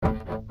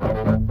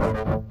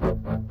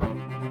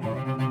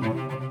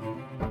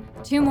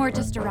2 more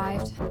just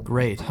arrived.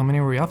 Great. How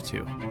many were we up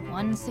to?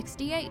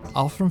 168.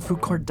 All from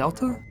Food Court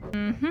Delta?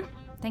 Mm-hmm.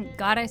 Thank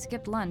God I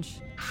skipped lunch.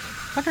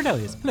 Dr.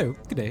 Delius, hello,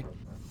 good day.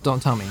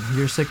 Don't tell me.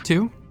 You're sick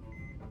too?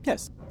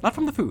 Yes, not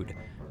from the food.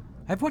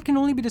 I have what can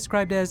only be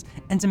described as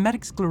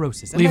enzymatic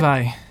sclerosis.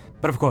 Levi.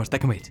 But of course, that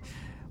can wait.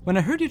 When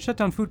I heard you'd shut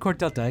down Food Court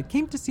Delta, I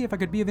came to see if I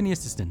could be of any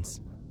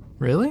assistance.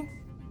 Really?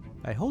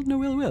 I hold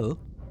no ill will.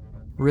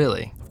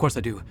 Really? Of course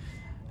I do.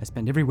 I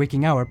spend every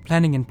waking hour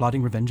planning and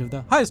plotting revenge of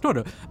the highest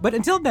order. But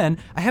until then,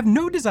 I have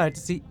no desire to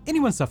see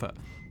anyone suffer.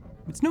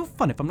 It's no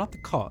fun if I'm not the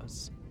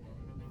cause.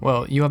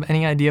 Well, you have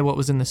any idea what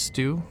was in the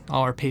stew?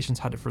 All our patients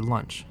had it for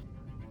lunch.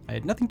 I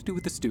had nothing to do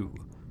with the stew.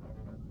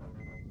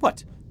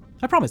 What?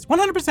 I promise,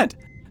 100%.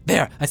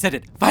 There, I said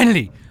it.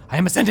 Finally, I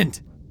am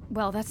ascendant.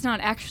 Well, that's not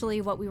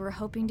actually what we were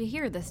hoping to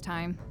hear this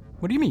time.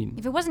 What do you mean?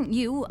 If it wasn't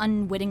you,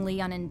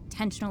 unwittingly,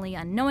 unintentionally,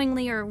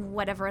 unknowingly, or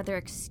whatever other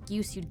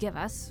excuse you'd give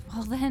us,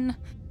 well then...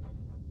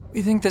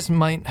 We think this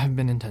might have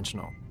been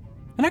intentional.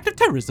 An act of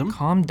terrorism?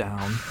 Calm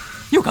down.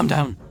 You calm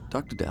down.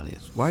 Dr.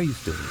 Delius, why are you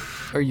still here?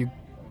 Are you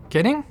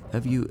kidding?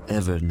 Have you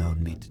ever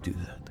known me to do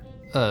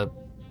that?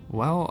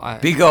 Well,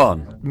 Be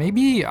gone!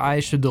 Maybe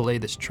I should delay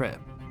this trip.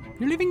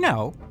 You're leaving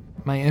now?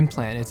 My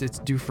implant, it's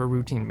due for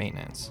routine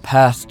maintenance.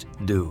 Past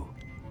due.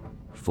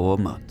 4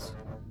 months.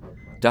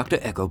 Dr.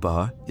 Echo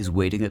Bar is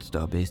waiting at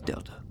Starbase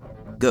Delta.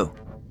 Go.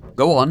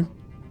 Go on.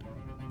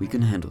 We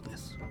can handle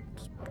this.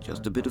 It's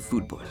just a bit of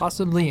food poisoning.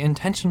 Possibly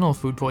intentional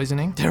food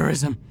poisoning.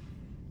 Terrorism.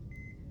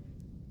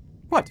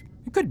 What?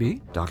 It could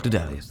be. Dr.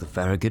 Delius, the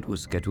Farragut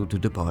was scheduled to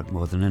depart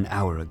more than an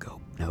hour ago.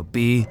 Now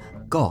be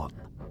gone.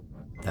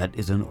 That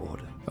is an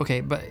order.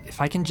 Okay, but if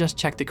I can just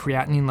check the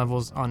creatinine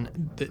levels on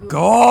the...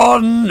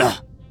 Gone!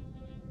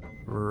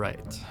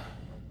 Right.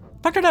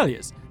 Dr.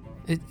 Delius.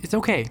 It's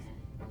okay.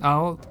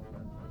 I'll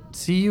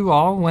see you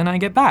all when I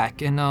get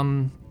back,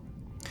 and,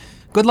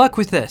 good luck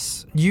with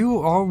this. You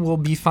all will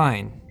be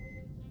fine.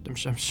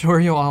 I'm sure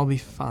you'll all be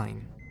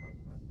fine.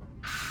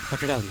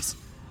 Dr. Delius.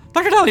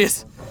 Dr.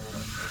 Delius!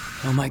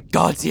 Oh my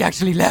God, he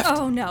actually left!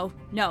 Oh, no.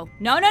 No.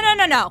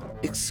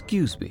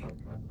 Excuse me.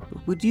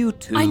 Would you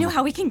two... I know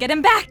how we can get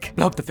him back!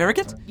 Blow up the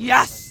Farragut?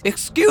 Yes!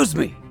 Excuse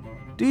me!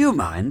 Do you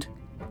mind?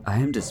 I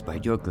am,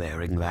 despite your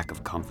glaring lack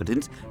of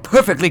confidence,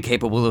 perfectly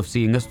capable of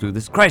seeing us through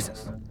this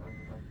crisis.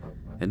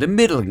 And a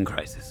middling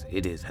crisis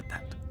it is at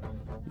that.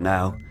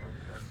 Now...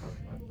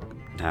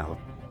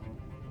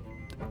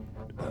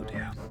 Oh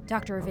dear.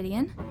 Dr.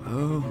 Ovidian?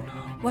 Oh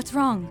no. What's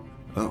wrong?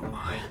 Oh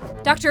my.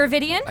 Dr.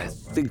 Ovidian? I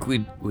think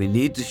we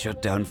need to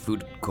shut down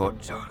Food Court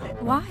Charlie.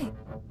 Why?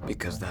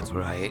 Because that's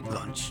where I ate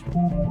lunch.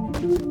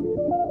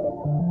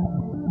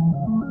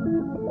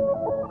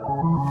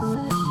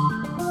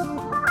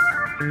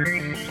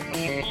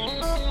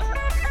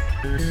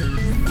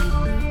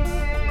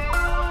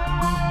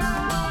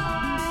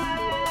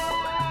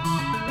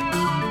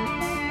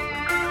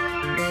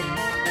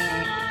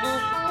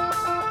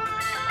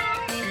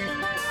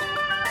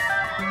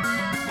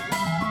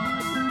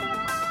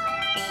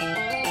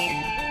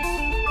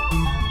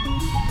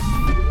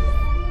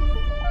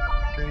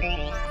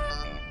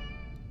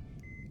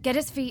 Get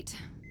his feet.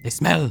 They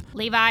smell.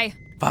 Levi.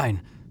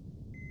 Fine.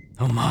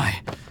 Oh my.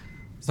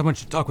 Someone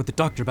should talk with the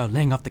doctor about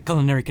laying off the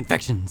culinary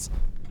confections.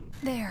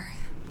 There.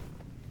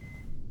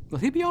 Will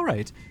he be all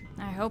right?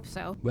 I hope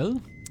so.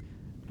 Well,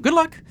 good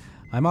luck.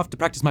 I'm off to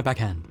practice my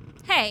backhand.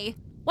 Hey,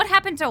 what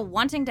happened to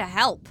wanting to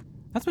help?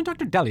 That's when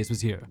Dr. Delius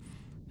was here.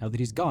 Now that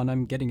he's gone,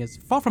 I'm getting as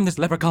far from this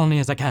leper colony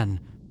as I can.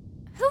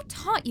 Who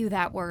taught you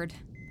that word?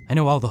 I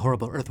know all the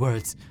horrible Earth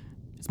words.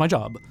 It's my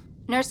job.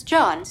 Nurse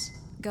Johns,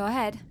 Go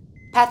ahead.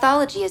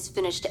 pathology has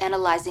finished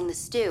analyzing the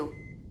stew.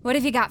 What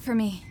have you got for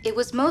me? It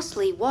was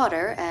mostly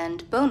water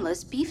and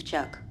boneless beef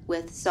chuck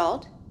with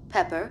salt,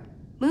 pepper,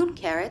 moon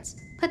carrots,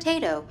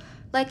 potato,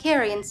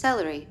 lycarian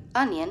celery,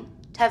 onion,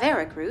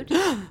 taveric root.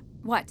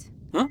 What?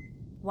 Huh?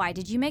 Why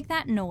did you make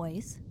that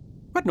noise?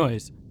 What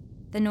noise?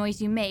 The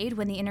noise you made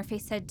when the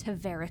interface said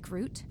Taveric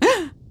root?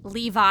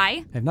 Levi?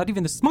 I have not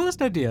even the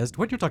smallest idea as to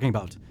what you're talking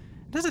about.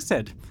 And as I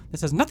said, this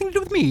has nothing to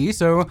do with me,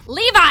 so...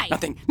 Levi!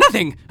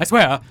 Nothing! I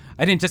swear!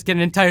 I didn't just get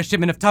an entire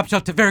shipment of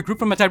top-shelf Taveric root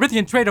from a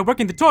Tyrithian trader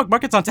working the Torg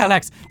markets on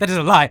Talax. That is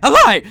a lie! A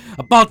lie!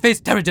 A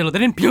bald-faced taradiddle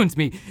that impugns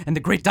me, and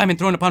the great diamond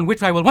throne upon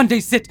which I will one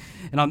day sit.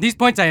 And on these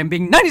points I am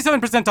being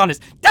 97%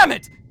 honest. Damn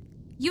it!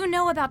 You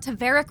know about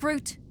Taveric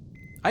root?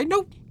 I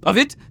know of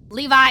it.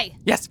 Levi!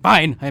 Yes,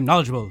 fine. I am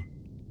knowledgeable.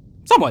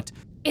 Somewhat.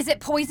 Is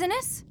it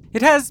poisonous?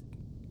 It has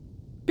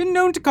been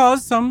known to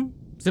cause some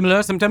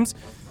similar symptoms.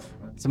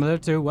 Similar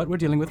to what we're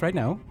dealing with right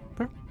now.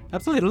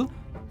 Perhaps a little.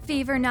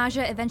 Fever,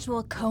 nausea,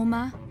 eventual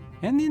coma?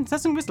 And the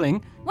incessant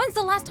whistling. When's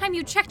the last time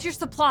you checked your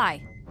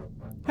supply?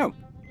 Oh,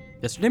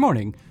 yesterday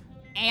morning.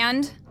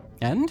 And?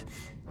 And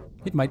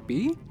it might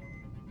be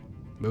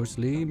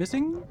mostly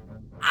missing.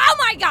 Oh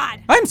my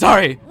God! I'm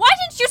sorry! Why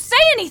didn't you say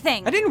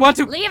anything? I didn't want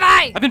to.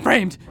 Levi! I've been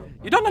framed.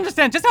 You don't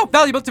understand just how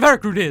valuable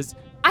Taveric root is.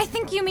 I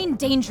think you mean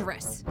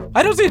dangerous.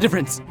 I don't see a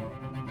difference.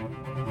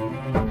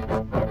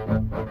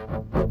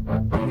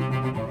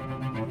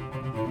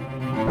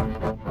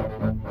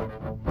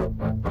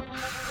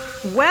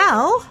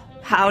 Well,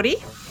 howdy.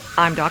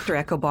 I'm Dr.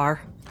 Echo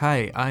Bar.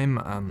 Hi,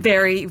 I'm,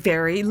 Very,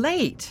 very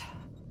late.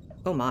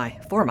 Oh my,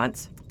 4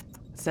 months.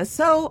 Says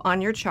so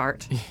on your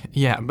chart.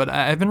 Yeah, but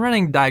I've been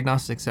running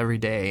diagnostics every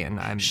day, and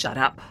I'm... Shut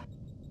up.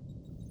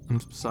 I'm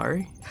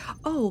sorry?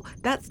 Oh,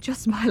 that's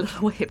just my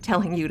little way of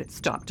telling you to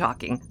stop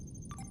talking.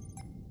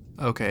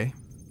 Okay.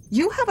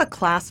 You have a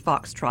class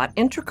Foxtrot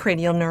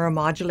intracranial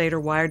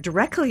neuromodulator wired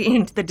directly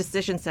into the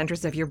decision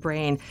centers of your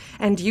brain,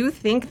 and you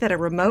think that a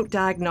remote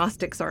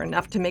diagnostics are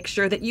enough to make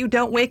sure that you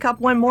don't wake up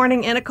one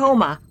morning in a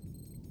coma.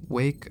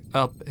 Wake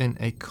up in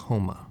a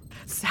coma.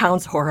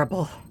 Sounds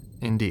horrible.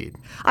 Indeed.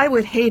 I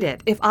would hate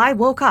it if I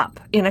woke up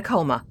in a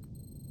coma.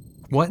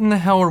 What in the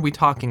hell are we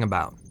talking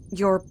about?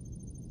 Your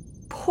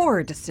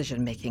poor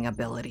decision-making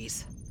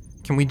abilities.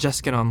 Can we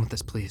just get on with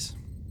this, please?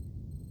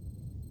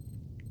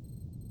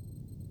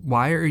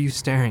 Why are you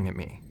staring at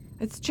me?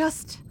 It's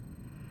just...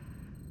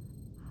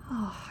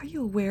 Oh, are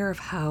you aware of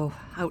how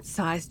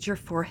outsized your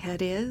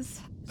forehead is?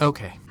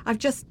 Okay.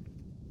 I've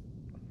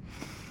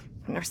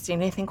never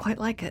seen anything quite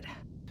like it.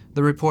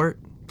 The report,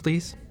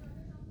 please?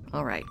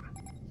 All right.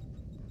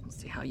 Let's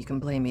see how you can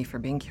blame me for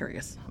being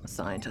curious. I'm a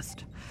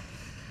scientist.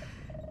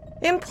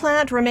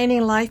 Implant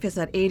remaining life is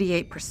at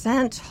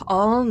 88%.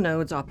 All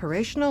nodes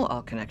operational,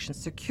 all connections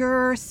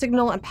secure,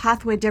 signal and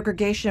pathway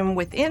degradation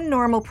within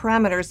normal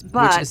parameters,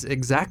 but... Which is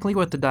exactly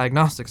what the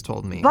diagnostics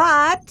told me.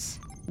 But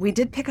we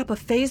did pick up a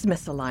phase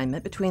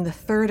misalignment between the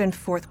third and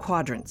fourth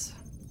quadrants.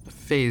 A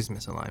phase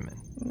misalignment.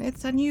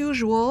 It's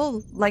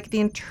unusual, like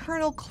the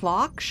internal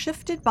clock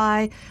shifted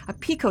by a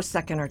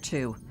picosecond or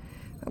two.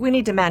 We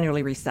need to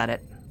manually reset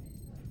it.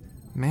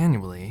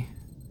 Manually?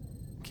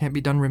 Can't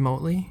be done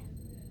remotely?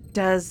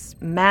 Does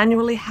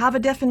manually have a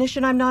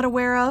definition I'm not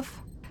aware of?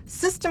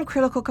 System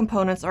critical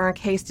components are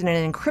encased in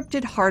an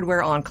encrypted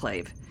hardware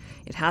enclave.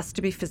 It has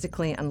to be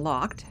physically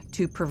unlocked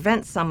to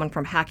prevent someone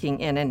from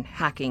hacking in and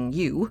hacking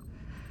you.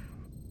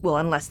 Well,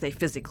 unless they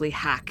physically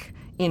hack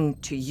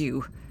into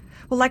you.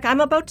 Well, like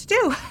I'm about to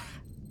do.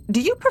 Do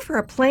you prefer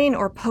a plain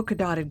or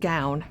polka-dotted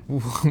gown?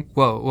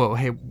 Whoa,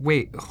 hey,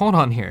 wait, hold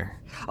on here.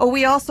 Oh,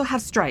 we also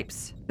have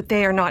stripes, but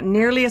they are not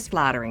nearly as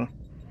flattering.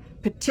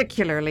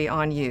 Particularly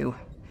on you.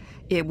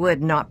 It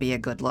would not be a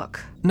good look.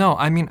 No,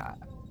 I mean,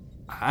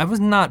 I was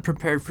not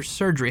prepared for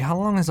surgery. How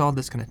long is all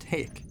this gonna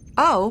take?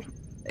 Oh,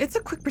 it's a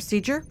quick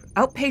procedure.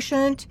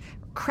 Outpatient,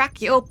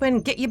 crack you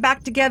open, get you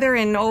back together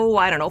in,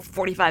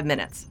 45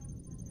 minutes.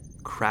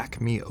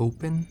 Crack me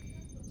open?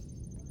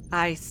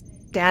 I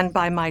stand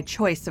by my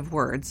choice of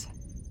words.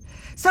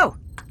 So,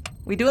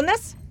 we doing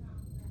this?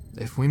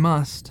 If we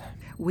must.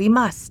 We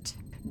must.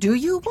 Do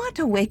you want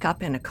to wake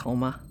up in a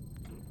coma?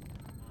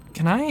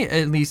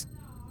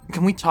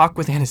 Can we talk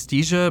with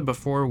anesthesia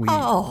before we...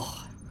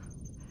 Oh,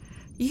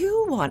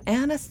 you want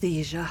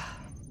anesthesia.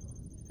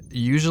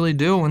 Usually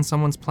do when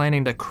someone's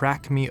planning to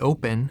crack me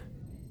open.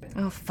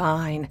 Oh,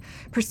 fine.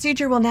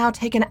 Procedure will now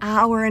take an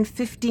hour and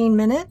 15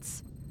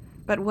 minutes.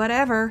 But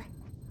whatever.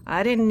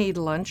 I didn't need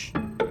lunch.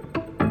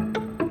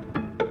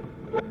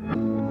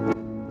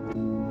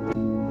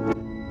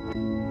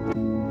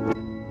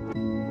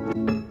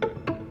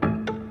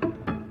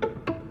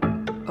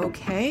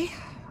 Okay.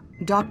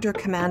 Dr.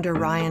 Commander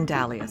Ryan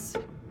Dalius.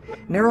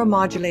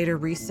 Neuromodulator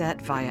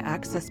reset via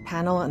access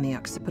panel in the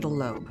occipital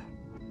lobe.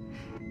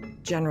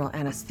 General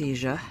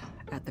anesthesia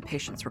at the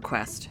patient's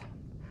request.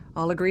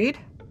 All agreed?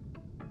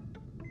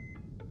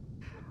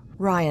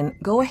 Ryan,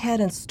 go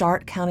ahead and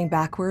start counting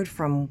backward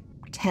from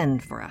 10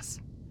 for us.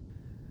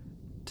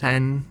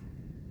 10,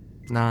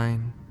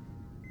 9,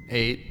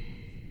 8,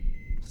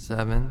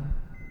 7...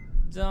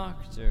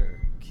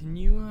 Doctor, can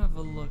you have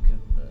a look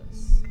at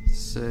this?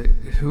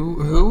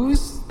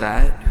 Who's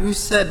that? Who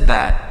said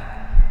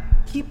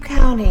that? Keep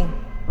counting,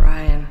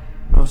 Ryan.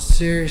 No,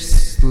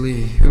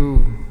 seriously,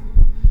 who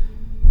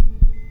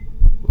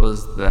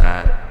was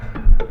that?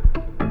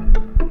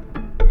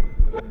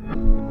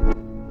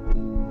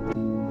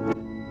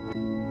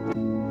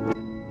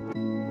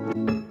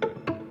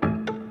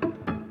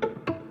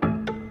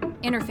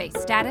 Interface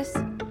status?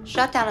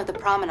 Shutdown of the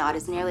promenade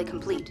is nearly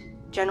complete.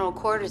 General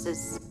quarters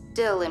is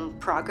still in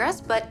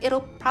progress, but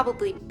it'll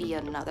probably be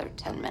another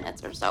 10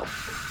 minutes or so.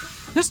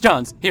 Miss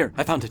Johns, here,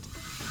 I found it.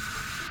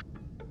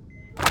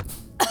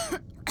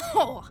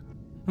 Oh.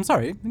 I'm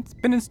sorry, it's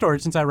been in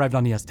storage since I arrived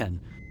on ES-10.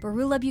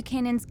 Barula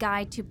Buchanan's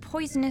Guide to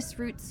Poisonous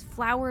Roots,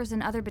 Flowers,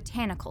 and Other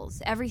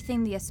Botanicals.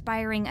 Everything the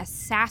aspiring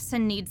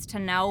assassin needs to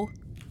know.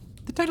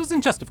 The title's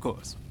in jest, of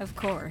course. Of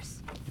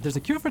course. If there's a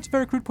cure for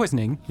Taveric root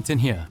poisoning, it's in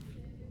here.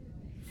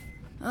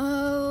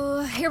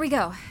 Oh, here we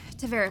go.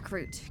 Taveric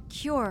root.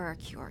 Cure.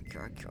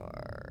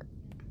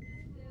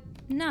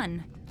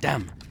 None.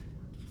 Damn.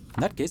 In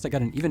that case, I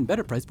got an even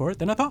better price for it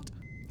than I thought.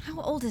 How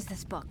old is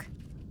this book?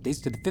 Dates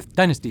to the 5th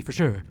dynasty, for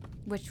sure.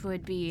 Which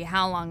would be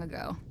how long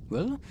ago?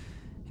 Well,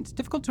 it's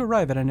difficult to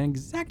arrive at an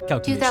exact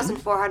calculation.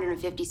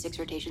 2,456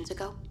 rotations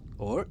ago.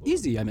 Or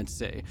easy, I meant to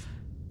say.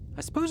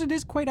 I suppose it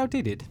is quite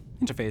outdated.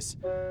 Interface.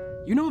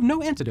 You know of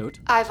no antidote.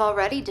 I've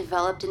already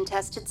developed and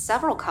tested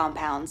several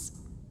compounds,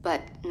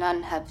 but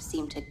none have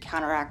seemed to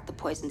counteract the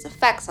poison's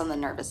effects on the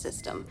nervous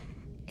system.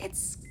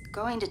 It's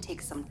going to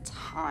take some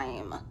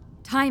time.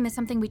 Time is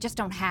something we just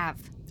don't have.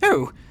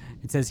 Oh,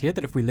 it says here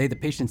that if we lay the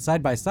patients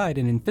side by side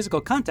and in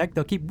physical contact,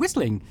 they'll keep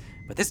whistling,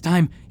 but this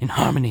time in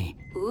harmony.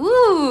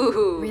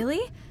 Ooh.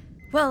 Really?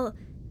 Well,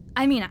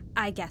 I mean,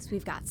 I guess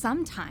we've got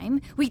some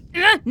time.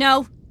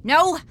 No.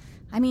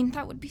 I mean,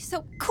 that would be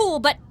so cool,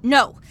 but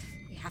no.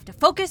 We have to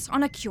focus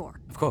on a cure.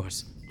 Of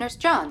course. Nurse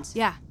Johns.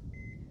 Yeah.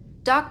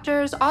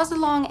 Doctors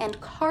Ozalong and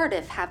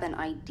Cardiff have an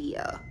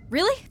idea.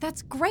 Really?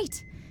 That's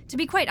great. To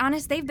be quite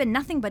honest, they've been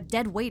nothing but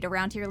dead weight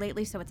around here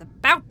lately, so it's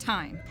about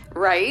time.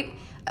 Right?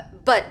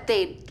 But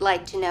they'd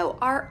like to know,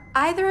 are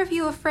either of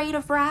you afraid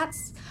of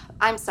rats?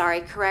 I'm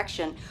sorry,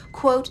 correction.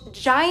 Quote,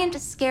 giant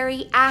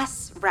scary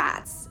ass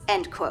rats,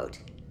 end quote.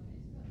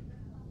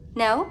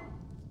 No?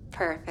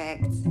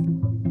 Perfect.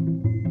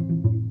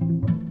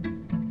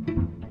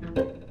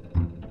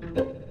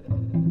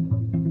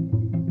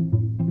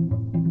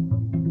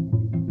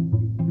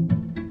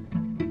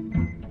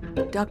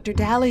 Dr.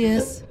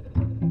 Dalius,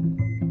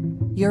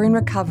 you're in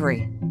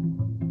recovery.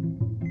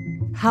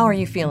 How are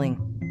you feeling?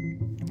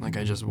 Like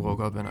I just woke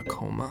up in a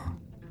coma.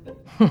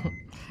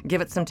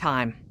 Give it some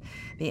time.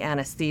 The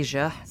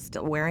anesthesia is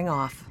still wearing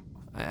off.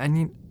 I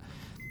need...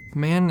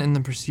 Man in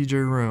the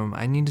procedure room.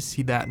 I need to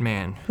see that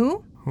man.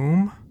 Who?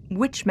 Whom?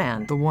 Which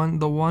man? The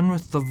one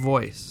with the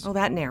voice. Oh,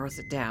 that narrows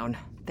it down.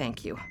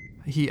 Thank you.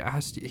 He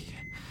asked you...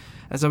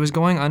 As I was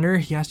going under,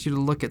 he asked you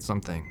to look at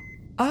something.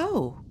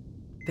 Oh,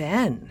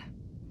 Ben.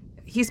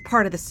 He's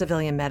part of the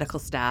civilian medical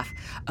staff.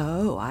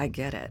 Oh, I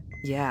get it.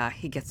 Yeah,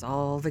 he gets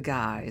all the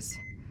guys.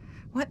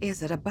 What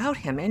is it about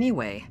him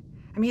anyway?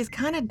 I mean, he's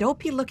kind of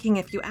dopey looking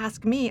if you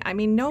ask me. I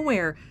mean,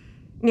 nowhere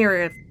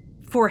near a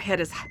forehead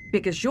as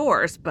big as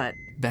yours, but...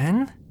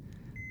 Ben?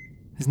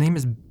 His name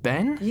is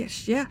Ben?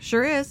 Yeah,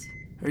 sure is.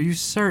 Are you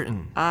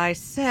certain? I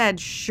said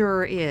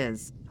sure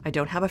is. I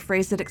don't have a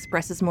phrase that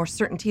expresses more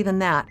certainty than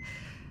that.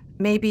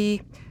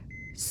 Maybe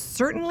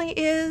certainly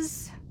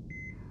is?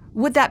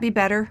 Would that be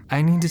better?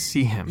 I need to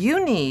see him.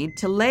 You need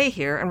to lay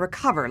here and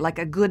recover like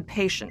a good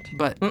patient.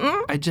 But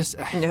I just...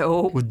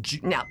 No. Would you...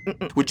 No.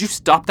 Would you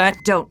stop that?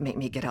 Don't make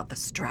me get out the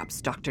straps,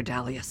 Dr.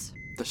 Dalius.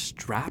 The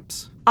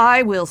straps?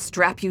 I will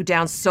strap you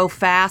down so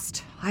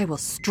fast. I will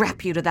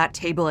strap you to that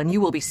table and you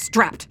will be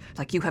strapped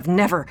like you have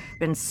never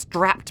been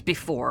strapped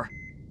before.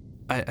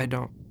 I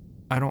don't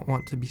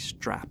want to be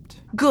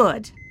strapped.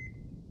 Good.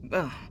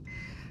 Ugh.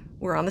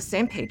 We're on the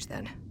same page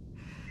then.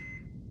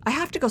 I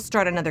have to go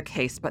start another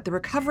case, but the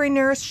recovery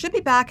nurse should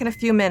be back in a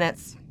few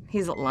minutes.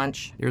 He's at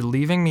lunch. You're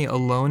leaving me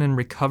alone in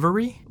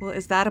recovery? Well,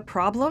 is that a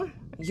problem?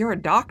 You're a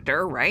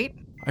doctor, right?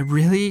 I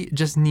really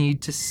just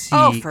need to see...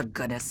 Oh, for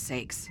goodness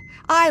sakes.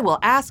 I will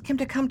ask him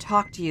to come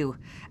talk to you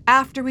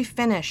after we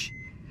finish.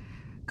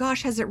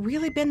 Gosh, has it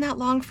really been that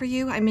long for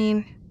you? I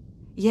mean,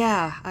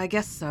 yeah, I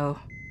guess so.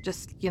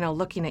 Just,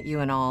 looking at you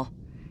and all.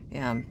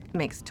 Yeah,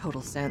 makes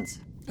total sense.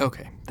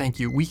 Okay,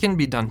 thank you. We can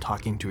be done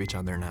talking to each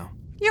other now.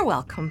 You're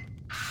welcome.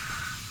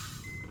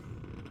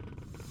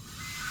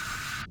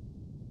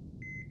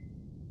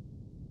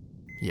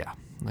 Yeah,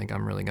 like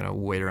I'm really gonna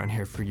wait around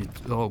here for you.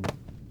 Oh,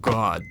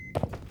 God.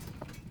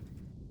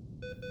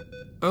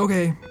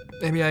 Okay,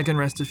 maybe I can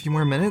rest a few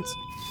more minutes.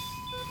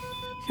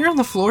 Here on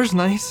the floor's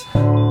nice.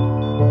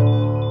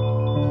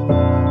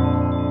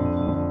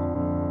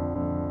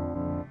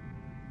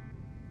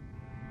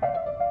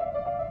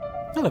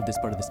 I love this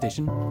part of the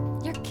station.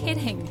 You're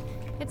kidding.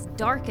 It's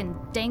dark and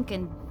dank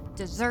and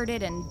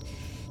deserted and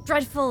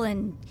dreadful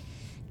and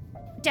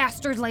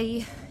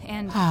dastardly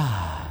and...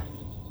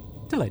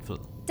 Delightful.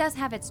 does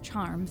have its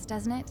charms,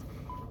 doesn't it?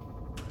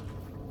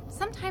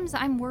 Sometimes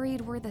I'm worried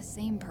we're the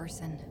same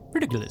person.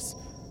 Ridiculous.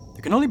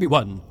 There can only be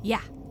one.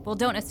 Yeah, well,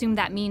 don't assume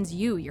that means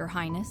you, Your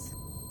Highness.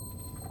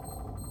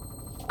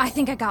 I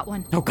think I got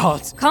one. Oh,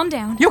 God. Calm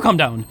down. You calm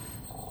down.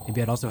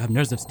 Maybe I'd also have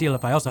nerves of steel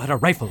if I also had a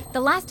rifle.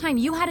 The last time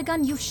you had a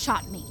gun, you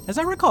shot me. As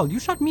I recall, you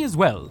shot me as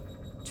well.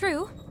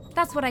 True.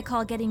 That's what I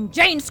call getting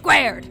Jane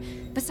squared.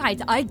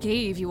 Besides, I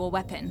gave you a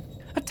weapon.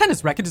 A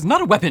tennis racket is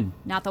not a weapon.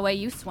 Not the way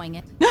you swing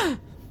it.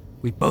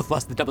 We both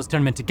lost the doubles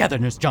tournament together,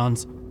 Nurse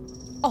Johns.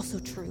 Also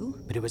true.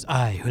 But it was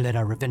I who led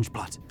our revenge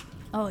plot.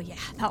 Oh yeah,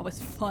 that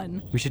was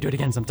fun. We should do it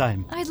again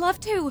sometime. I'd love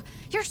to.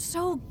 You're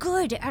so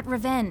good at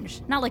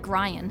revenge. Not like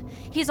Ryan.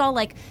 He's all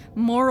like,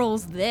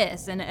 morals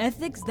this and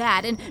ethics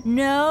that and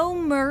no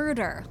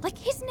murder. Like,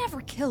 he's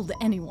never killed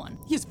anyone.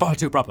 He's far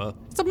too proper.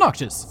 It's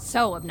obnoxious.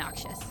 So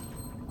obnoxious.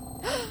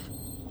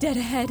 Dead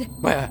ahead.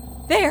 Where?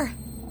 There.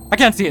 I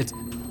can't see it.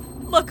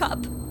 Look up.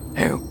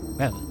 Oh,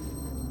 well,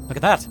 look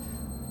at that.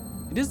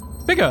 It is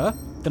bigger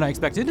than I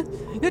expected.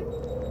 It...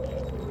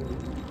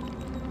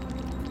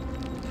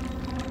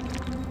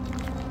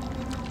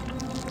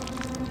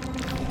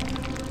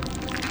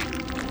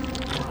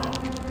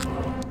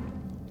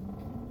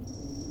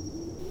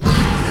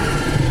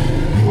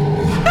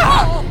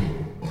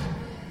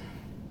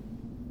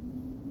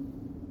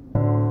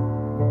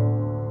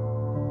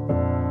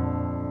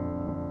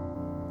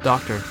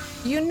 Doctor,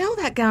 You know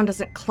that gown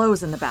doesn't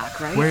close in the back,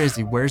 right? where is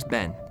he? Where's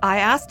Ben? I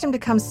asked him to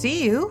come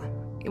see you.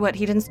 What,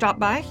 he didn't stop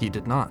by? He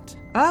did not.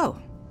 Oh,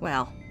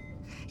 well.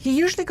 He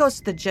usually goes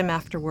to the gym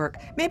after work.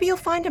 Maybe you'll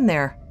find him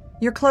there.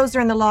 Your clothes are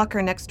in the locker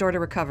next door to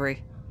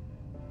recovery.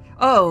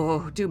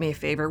 Oh, do me a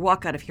favor.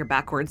 Walk out of here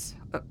backwards.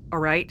 All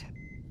right?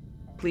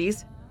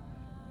 Please?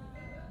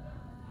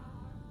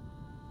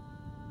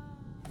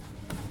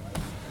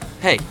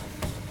 Hey,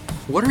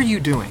 what are you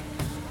doing?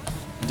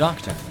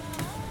 Doctor.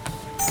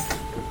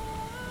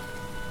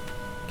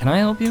 Can I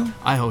help you?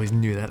 I always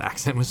knew that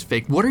accent was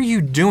fake. What are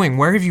you doing?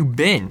 Where have you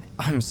been?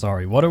 I'm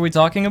sorry, what are we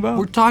talking about?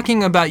 We're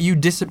talking about you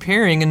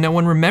disappearing and no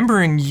one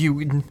remembering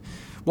you.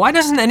 Why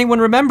doesn't anyone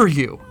remember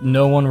you?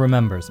 No one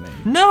remembers me.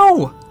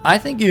 No! I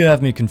think you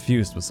have me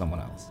confused with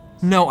someone else.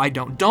 No, I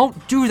don't.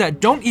 Don't do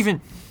that. Don't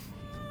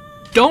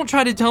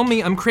try to tell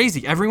me I'm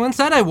crazy. Everyone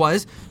said I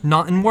was,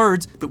 not in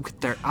words, but with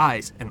their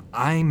eyes. And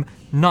I'm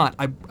not.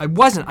 I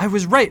wasn't. I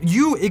was right.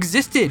 You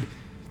existed.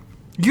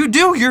 You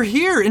do. You're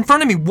here in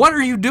front of me. What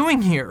are you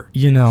doing here?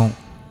 You know,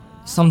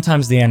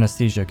 sometimes the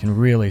anesthesia can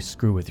really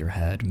screw with your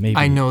head. Maybe.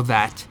 I know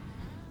that.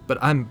 But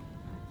I'm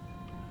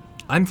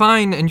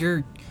fine, and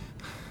you're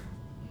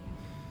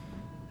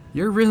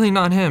really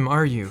not him,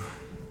 are you?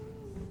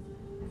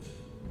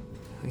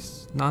 At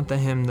least not the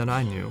him that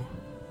I knew.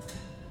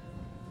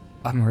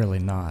 I'm really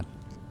not.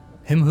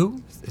 Him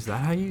who? Is that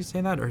how you say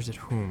that, or is it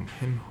whom?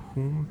 Him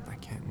whom? That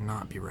can't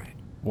not be right.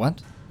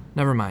 What?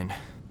 Never mind.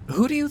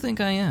 Who do you think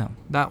I am?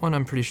 That one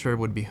I'm pretty sure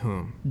would be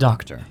whom.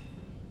 Doctor.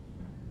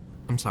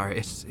 I'm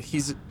sorry.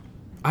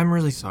 I'm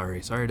really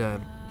sorry. Sorry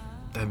to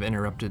have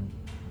interrupted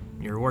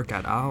your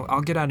workout.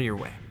 I'll get out of your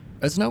way.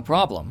 It's no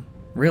problem.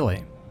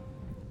 Really.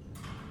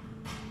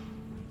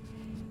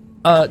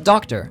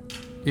 Doctor.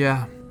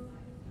 Yeah.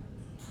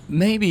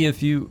 Maybe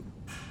if you...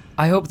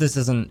 I hope this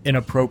isn't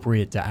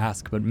inappropriate to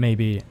ask, but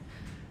maybe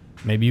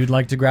you'd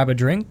like to grab a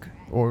drink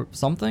or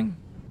something?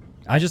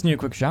 I just need a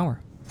quick shower.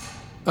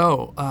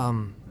 Oh,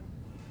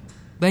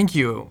 thank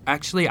you.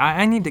 Actually,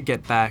 I need to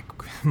get back.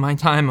 My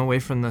time away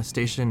from the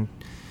station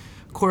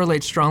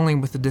correlates strongly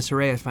with the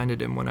disarray I find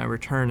it in when I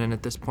return, and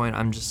at this point,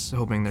 I'm just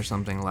hoping there's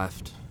something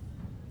left.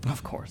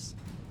 Of course.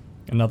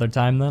 Another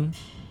time, then?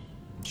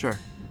 Sure.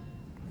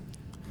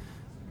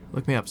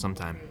 Look me up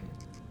sometime.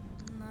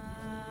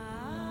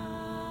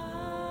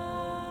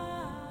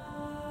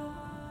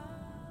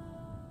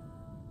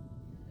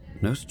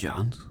 Nurse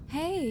Johns?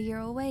 Hey, you're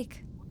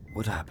awake.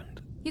 What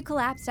happened? You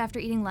collapsed after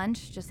eating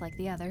lunch, just like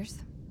the others.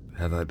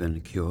 Have I been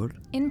cured?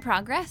 In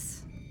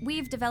progress.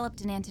 We've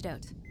developed an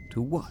antidote.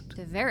 To what?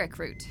 Taveric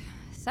root.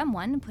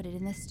 Someone put it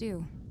in the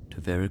stew.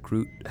 Taveric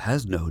root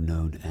has no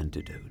known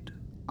antidote.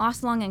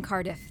 Oslong and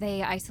Cardiff,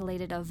 they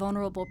isolated a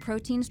vulnerable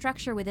protein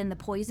structure within the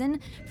poison.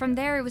 From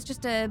there, it was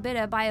just a bit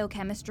of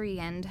biochemistry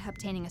and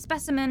obtaining a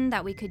specimen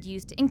that we could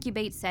use to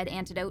incubate said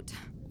antidote.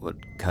 What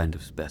kind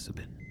of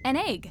specimen? An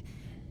egg.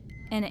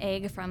 An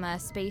egg from a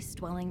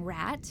space-dwelling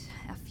rat,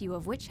 a few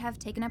of which have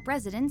taken up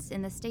residence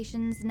in the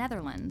station's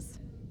Netherlands.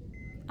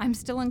 I'm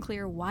still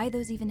unclear why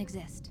those even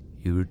exist.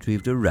 You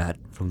retrieved a rat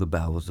from the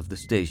bowels of the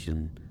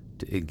station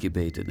to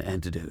incubate an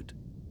antidote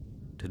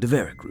to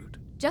Taveric root.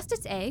 Just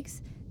its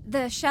eggs.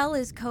 The shell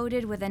is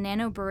coated with a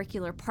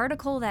nanoburricular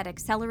particle that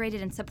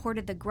accelerated and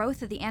supported the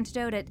growth of the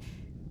antidote at...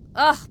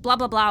 blah,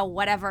 blah, blah,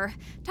 whatever.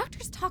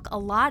 Doctors talk a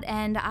lot,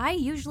 and I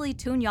usually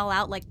tune y'all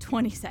out like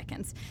 20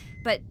 seconds.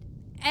 But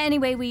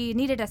anyway, we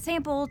needed a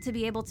sample to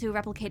be able to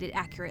replicate it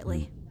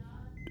accurately.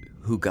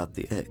 Who got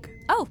the egg?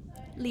 Oh,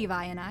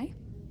 Levi and I.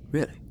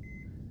 Really?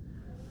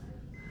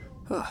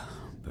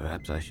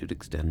 Perhaps I should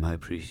extend my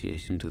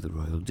appreciation to the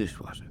royal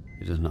dishwasher.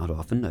 It is not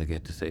often I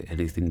get to say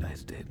anything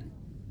nice to him.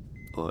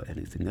 Or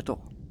anything at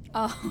all.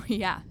 Oh,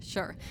 yeah,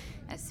 sure.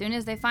 As soon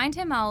as they find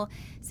him, I'll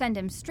send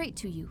him straight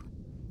to you.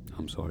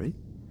 I'm sorry?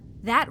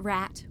 That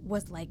rat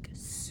was, like,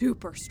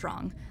 super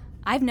strong.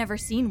 I've never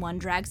seen one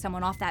drag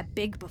someone off that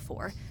big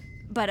before.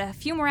 But a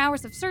few more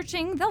hours of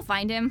searching, they'll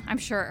find him, I'm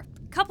sure.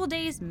 Couple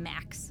days,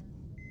 max.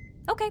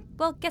 Okay,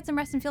 well, get some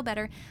rest and feel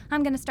better.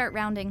 I'm gonna start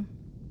rounding.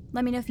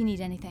 Let me know if you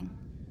need anything.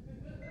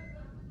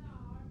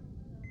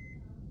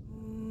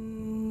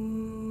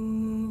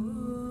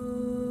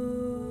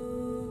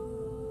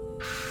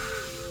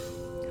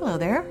 Hello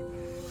there.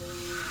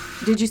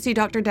 Did you see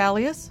Dr.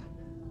 Dalius?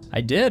 I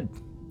did.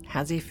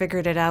 Has he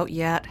figured it out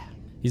yet?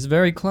 He's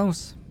very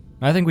close.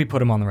 I think we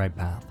put him on the right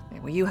path.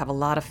 Well, you have a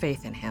lot of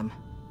faith in him.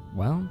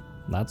 Well,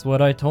 that's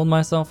what I told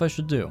myself I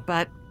should do.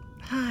 But,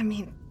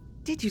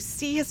 did you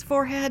see his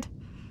forehead?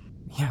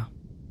 Yeah.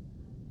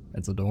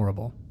 It's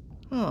adorable.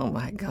 Oh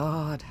my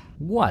god.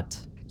 What?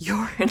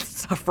 You're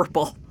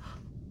insufferable.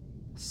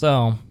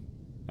 So,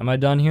 am I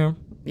done here?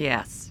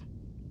 Yes.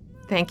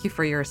 Thank you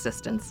for your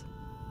assistance.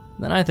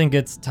 Then I think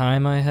it's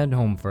time I head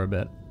home for a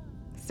bit.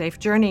 Safe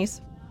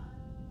journeys.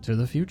 To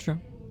the future.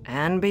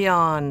 And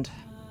beyond.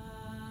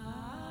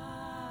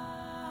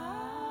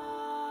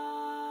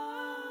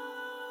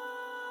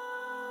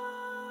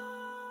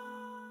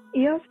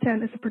 EOS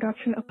 10 is a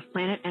production of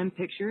Planet M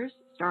Pictures,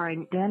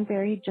 starring Dan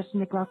Barry,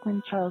 Justin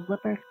McLachlan, Charles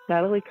Lipper,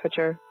 Natalie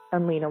Cutcher,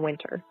 and Lena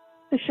Winter.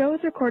 The show is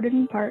recorded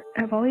in part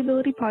at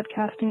Volubility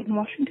Podcasting in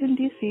Washington,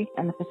 D.C.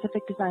 and the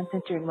Pacific Design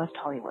Center in West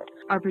Hollywood.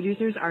 Our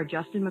producers are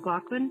Justin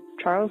McLachlan,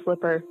 Charles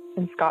Lipper,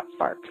 and Scott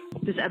Sparks.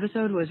 This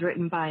episode was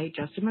written by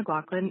Justin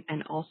McLachlan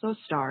and also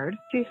starred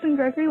Jason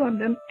Gregory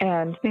London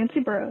and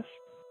Nanci Burrows.